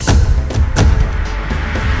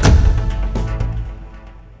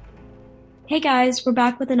Hey guys, we're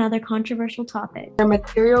back with another controversial topic. Where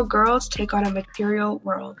material girls take on a material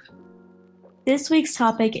world. This week's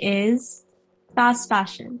topic is fast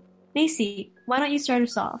fashion. Macy, why don't you start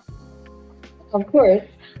us off? Of course.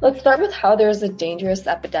 Let's start with how there's a dangerous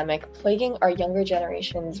epidemic plaguing our younger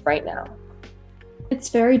generations right now. It's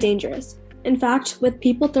very dangerous. In fact, with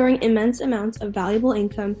people throwing immense amounts of valuable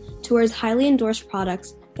income towards highly endorsed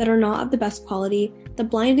products that are not of the best quality, the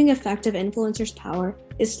blinding effect of influencers' power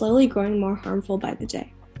is slowly growing more harmful by the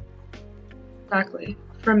day. Exactly.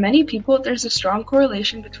 For many people, there's a strong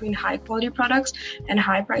correlation between high-quality products and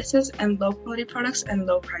high prices and low-quality products and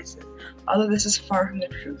low prices, although this is far from the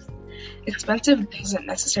truth. Expensive doesn't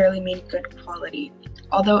necessarily mean good quality,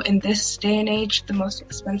 although in this day and age, the most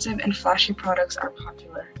expensive and flashy products are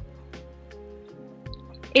popular.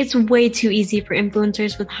 It's way too easy for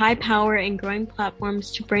influencers with high power and growing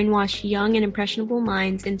platforms to brainwash young and impressionable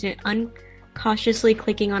minds into uncautiously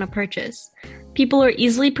clicking on a purchase. People are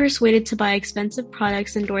easily persuaded to buy expensive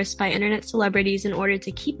products endorsed by internet celebrities in order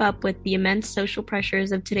to keep up with the immense social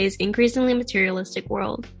pressures of today's increasingly materialistic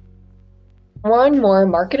world. More and more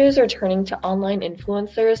marketers are turning to online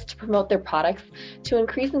influencers to promote their products to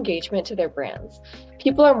increase engagement to their brands.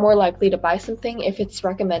 People are more likely to buy something if it's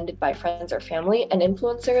recommended by friends or family, and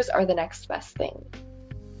influencers are the next best thing.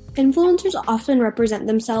 Influencers often represent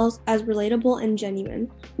themselves as relatable and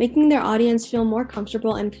genuine, making their audience feel more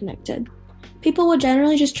comfortable and connected. People will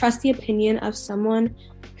generally just trust the opinion of someone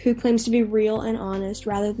who claims to be real and honest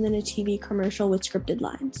rather than a TV commercial with scripted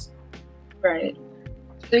lines. Right.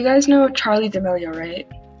 So you guys know Charlie D'Amelio, right?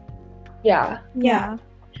 Yeah.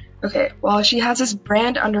 Okay, well, she has this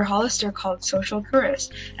brand under Hollister called Social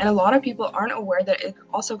Tourist, and a lot of people aren't aware that it's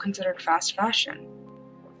also considered fast fashion.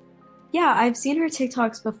 Yeah, I've seen her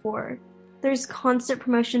TikToks before. There's constant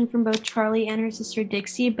promotion from both Charlie and her sister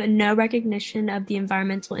Dixie, but no recognition of the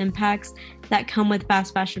environmental impacts that come with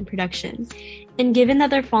fast fashion production. And given that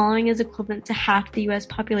their following is equivalent to half the US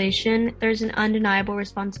population, there's an undeniable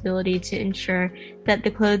responsibility to ensure that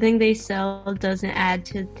the clothing they sell doesn't add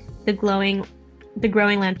to the growing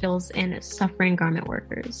landfills and suffering garment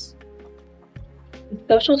workers.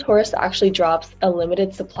 Social Tourist actually drops a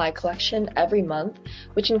limited supply collection every month,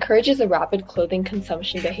 which encourages a rapid clothing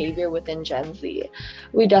consumption behavior within Gen Z.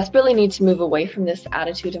 We desperately need to move away from this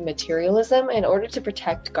attitude of materialism in order to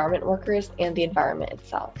protect garment workers and the environment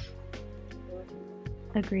itself.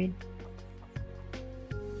 Agreed.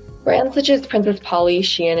 Brands such as Princess Polly,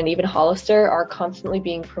 Shein, and even Hollister are constantly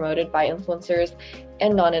being promoted by influencers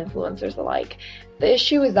and non-influencers alike. The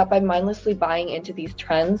issue is that by mindlessly buying into these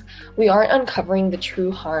trends, we aren't uncovering the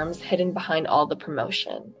true harms hidden behind all the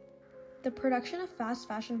promotion. The production of fast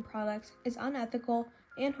fashion products is unethical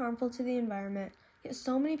and harmful to the environment, yet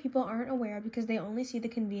so many people aren't aware because they only see the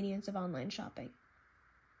convenience of online shopping.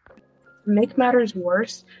 To make matters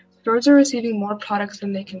worse, stores are receiving more products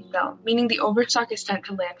than they can sell, meaning the overstock is sent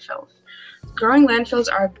to landfills. Growing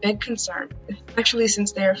landfills are a big concern, especially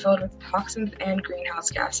since they are filled with toxins and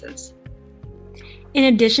greenhouse gases. In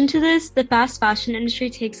addition to this, the fast fashion industry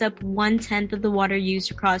takes up 1/10 of the water used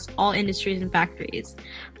across all industries and factories.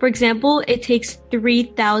 For example, it takes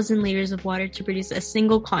 3,000 liters of water to produce a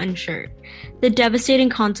single cotton shirt. The devastating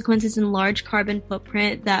consequences and large carbon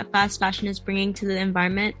footprint that fast fashion is bringing to the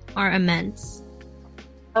environment are immense.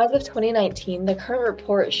 As of 2019, the current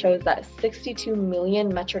report shows that 62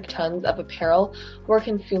 million metric tons of apparel were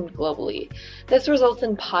consumed globally. This results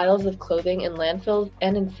in piles of clothing in landfills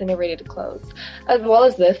and incinerated clothes. As well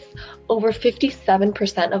as this, over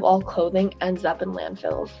 57% of all clothing ends up in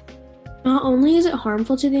landfills. Not only is it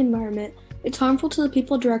harmful to the environment, it's harmful to the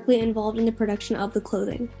people directly involved in the production of the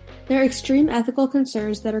clothing. There are extreme ethical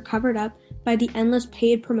concerns that are covered up by the endless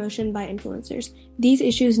paid promotion by influencers. These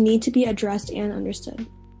issues need to be addressed and understood.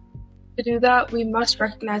 To do that, we must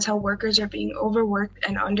recognize how workers are being overworked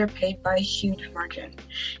and underpaid by a huge margin.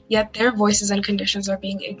 Yet their voices and conditions are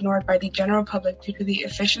being ignored by the general public due to the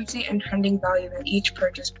efficiency and trending value that each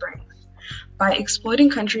purchase brings. By exploiting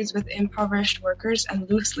countries with impoverished workers and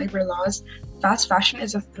loose labor laws, fast fashion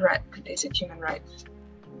is a threat to basic human rights.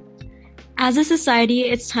 As a society,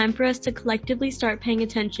 it's time for us to collectively start paying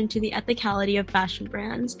attention to the ethicality of fashion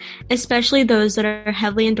brands, especially those that are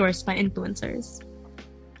heavily endorsed by influencers.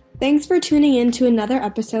 Thanks for tuning in to another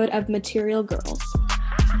episode of Material Girls.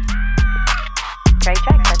 Great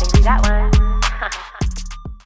tricks, I think we got one.